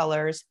full of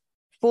colors,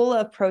 full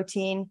of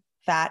protein,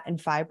 fat, and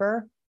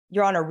fiber,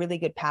 you're on a really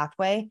good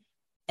pathway.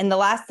 And the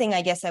last thing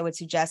I guess I would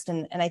suggest,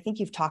 and I think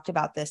you've talked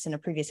about this in a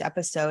previous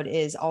episode,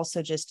 is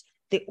also just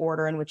the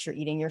order in which you're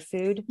eating your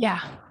food.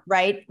 Yeah.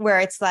 Right. Where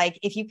it's like,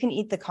 if you can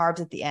eat the carbs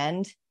at the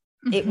end,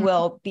 it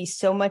will be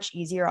so much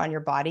easier on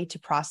your body to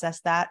process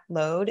that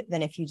load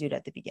than if you do it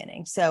at the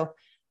beginning. So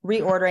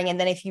reordering. And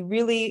then if you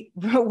really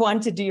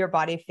want to do your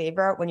body a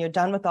favor, when you're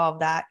done with all of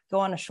that, go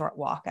on a short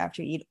walk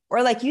after you eat,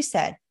 or like you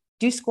said,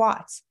 do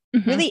squats.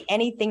 Really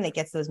anything that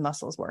gets those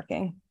muscles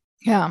working.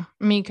 Yeah.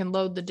 I mean, you can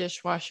load the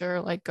dishwasher,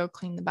 like go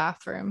clean the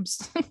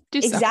bathrooms.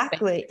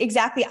 Exactly.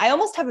 I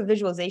almost have a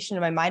visualization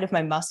in my mind of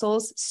my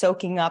muscles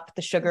soaking up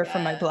the sugar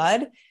from my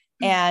blood.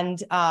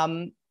 And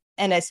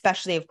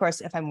especially, of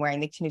course, if I'm wearing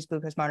the continuous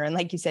glucose monitor, and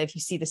like you said, if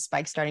you see the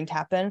spike starting to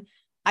happen,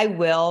 I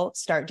will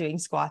start doing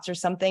squats or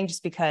something,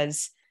 just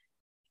because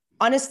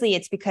honestly,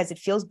 it's because it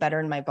feels better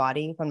in my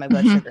body when my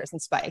blood sugar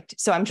isn't spiked.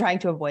 So I'm trying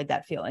to avoid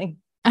that feeling.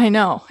 I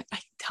know. I'm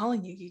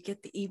telling you, you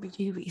get the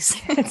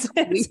EBGBs.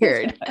 It's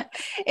weird.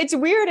 It's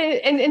weird.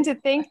 And to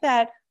think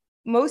that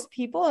most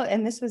people,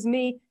 and this was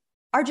me,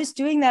 are just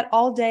doing that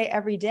all day,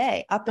 every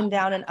day, up and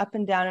down and up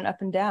and down and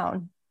up and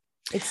down.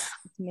 It's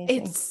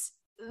amazing. It's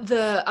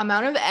the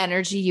amount of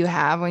energy you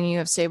have when you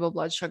have stable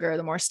blood sugar,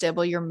 the more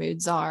stable your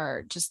moods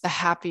are, just the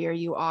happier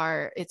you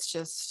are. It's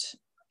just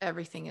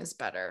everything is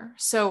better.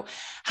 So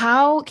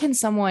how can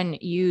someone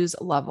use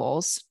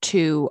levels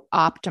to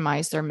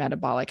optimize their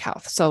metabolic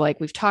health? So like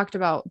we've talked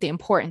about the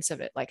importance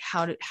of it, like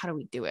how do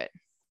we do it?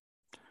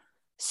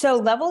 So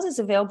Levels is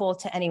available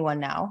to anyone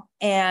now.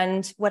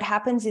 And what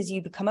happens is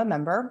you become a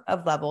member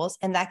of Levels,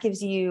 and that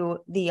gives you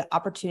the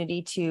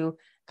opportunity to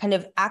kind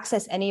of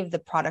access any of the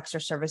products or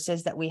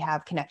services that we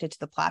have connected to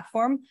the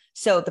platform.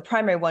 So the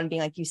primary one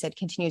being, like you said,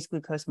 continuous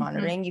glucose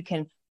monitoring. You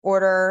can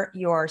order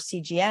your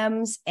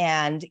CGMs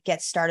and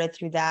get started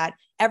through that.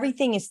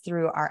 Everything is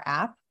through our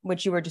app,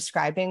 which you were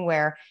describing,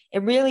 where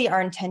it really, our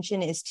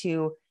intention is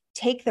to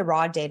take the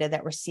raw data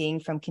that we're seeing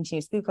from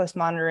continuous glucose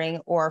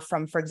monitoring, or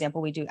from, for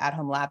example, we do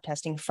at-home lab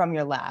testing from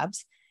your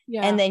labs,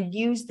 and then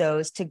use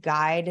those to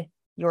guide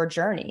your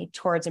journey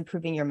towards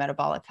improving your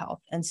metabolic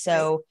health. And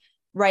so,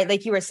 right,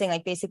 like you were saying,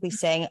 like basically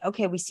saying,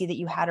 okay, we see that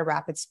you had a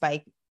rapid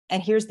spike,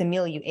 and here's the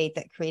meal you ate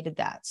that created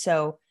that.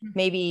 So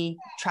maybe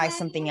try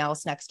something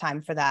else next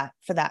time for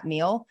that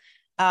meal.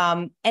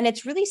 And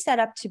it's really set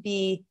up to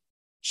be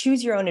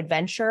choose your own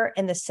adventure,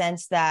 in the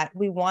sense that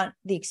we want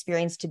the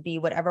experience to be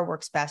whatever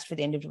works best for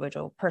the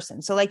individual person.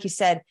 So like you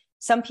said,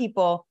 some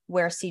people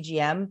wear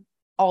CGM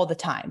all the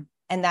time,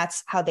 and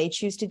that's how they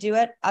choose to do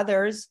it.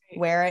 Others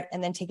wear it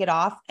and then take it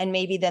off. And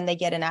maybe then they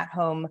get an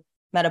at-home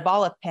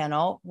metabolic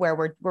panel, where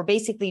we're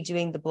basically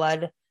doing the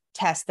blood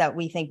test that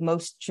we think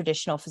most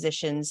traditional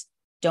physicians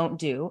don't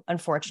do,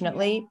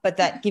 unfortunately, but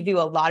that give you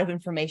a lot of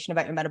information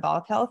about your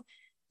metabolic health.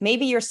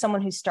 Maybe you're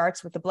someone who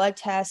starts with a blood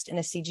test and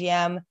a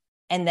CGM,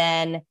 and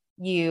then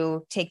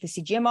you take the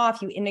CGM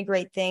off, you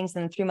integrate things,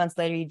 and then 3 months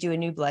later, you do a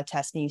new blood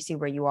test and you see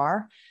where you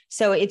are.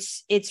 So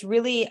it's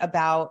really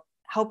about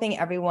helping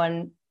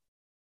everyone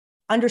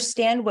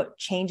understand what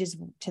changes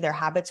to their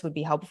habits would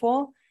be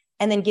helpful,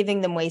 and then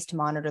giving them ways to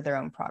monitor their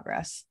own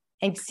progress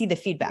and see the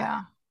feedback.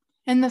 Yeah.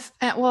 And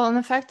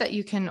the fact that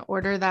you can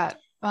order that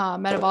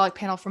metabolic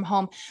panel from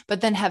home,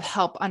 but then have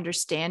help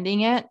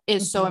understanding it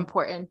is so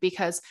important,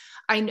 because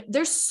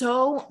there's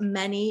so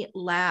many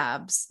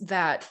labs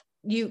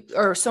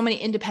or so many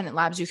independent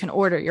labs you can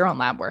order your own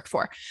lab work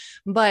for,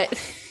 but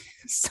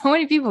so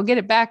many people get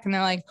it back and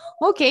they're like,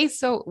 okay,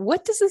 so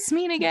what does this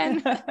mean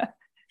again?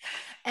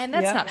 And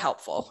that's not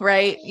helpful,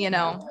 right?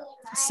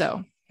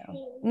 So.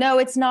 No,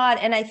 it's not.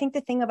 And I think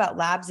the thing about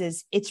labs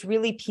is it's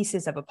really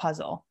pieces of a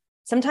puzzle.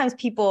 Sometimes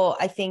people,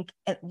 I think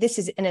this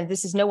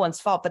is no one's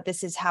fault, but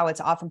this is how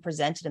it's often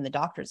presented in the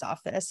doctor's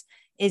office,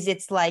 is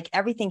it's like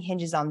everything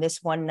hinges on this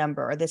one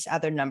number or this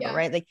other number,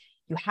 right? Like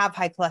you have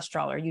high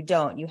cholesterol or you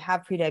don't, you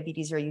have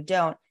prediabetes or you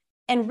don't.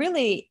 And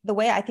really the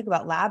way I think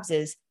about labs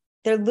is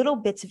they're little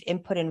bits of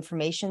input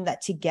information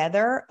that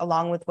together,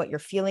 along with what you're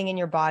feeling in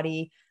your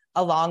body,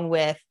 along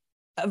with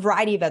a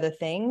variety of other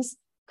things,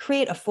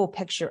 create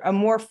a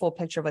more full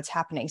picture of what's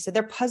happening. So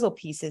they're puzzle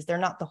pieces. They're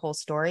not the whole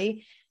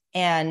story.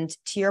 And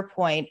to your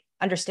point,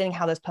 understanding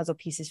how those puzzle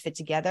pieces fit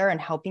together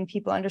and helping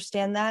people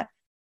understand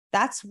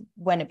that's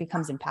when it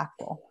becomes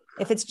impactful.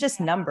 If it's just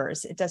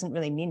numbers, it doesn't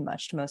really mean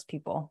much to most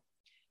people.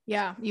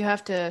 Yeah, you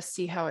have to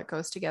see how it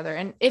goes together.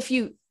 And if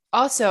you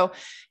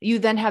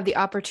then have the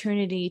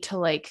opportunity to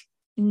like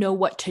know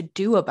what to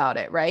do about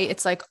it, right?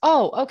 It's like,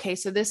 oh, okay,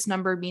 so this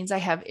number means I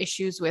have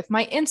issues with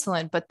my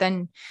insulin, but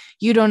then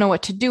you don't know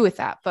what to do with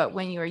that. But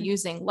when you are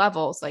using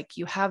levels, like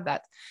you have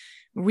that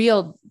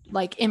real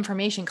like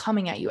information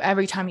coming at you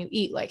every time you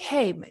eat, like,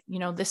 hey,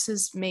 this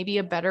is maybe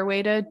a better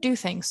way to do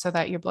things so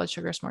that your blood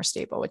sugar is more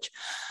stable, which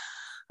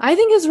I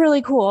think is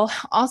really cool.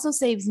 Also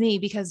saves me,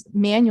 because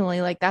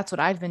manually, like that's what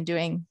I've been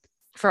doing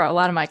for a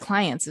lot of my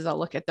clients, is I'll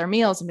look at their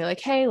meals and be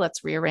like, hey,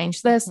 let's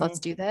rearrange this. Let's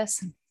do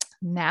this.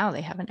 Now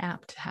they have an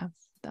app to have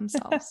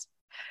themselves.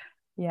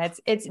 Yeah,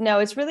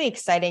 it's really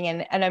exciting.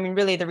 And I mean,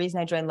 really the reason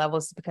I joined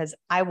Levels is because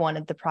I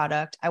wanted the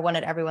product. I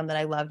wanted everyone that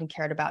I loved and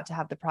cared about to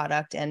have the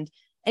product. And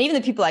even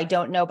the people I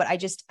don't know, but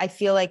I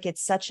feel like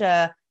it's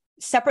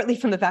separately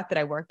from the fact that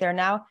I work there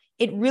now,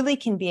 it really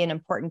can be an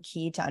important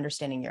key to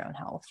understanding your own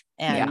health.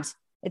 And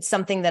it's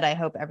something that I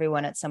hope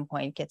everyone at some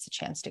point gets a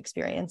chance to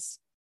experience.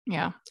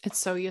 Yeah, it's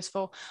so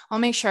useful. I'll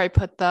make sure I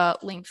put the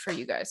link for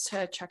you guys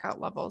to check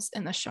out Levels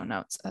in the show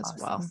notes as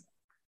well.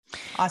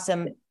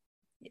 Awesome.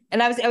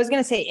 And I was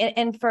going to say,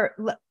 and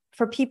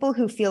for people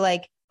who feel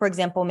like, for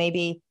example,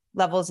 maybe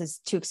Levels is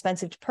too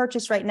expensive to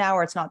purchase right now,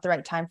 or it's not the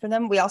right time for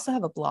them, we also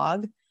have a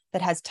blog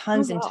that has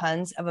tons and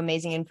tons of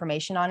amazing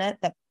information on it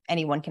that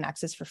anyone can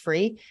access for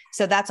free.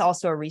 So that's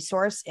also a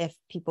resource if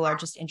people are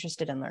just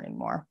interested in learning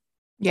more.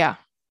 Yeah,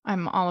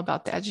 I'm all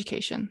about the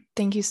education.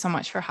 Thank you so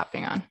much for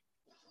hopping on.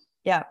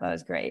 Yeah, that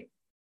was great.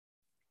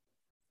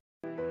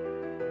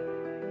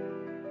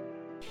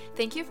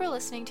 Thank you for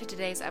listening to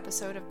today's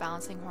episode of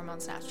Balancing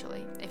Hormones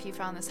Naturally. If you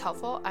found this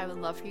helpful, I would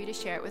love for you to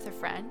share it with a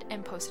friend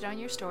and post it on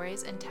your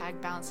stories and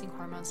tag Balancing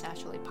Hormones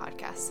Naturally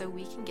podcast so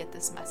we can get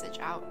this message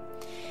out.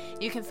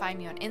 You can find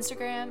me on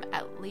Instagram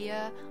at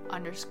Leah_BRUEG,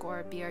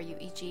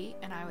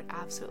 and I would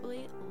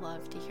absolutely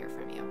love to hear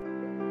from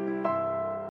you.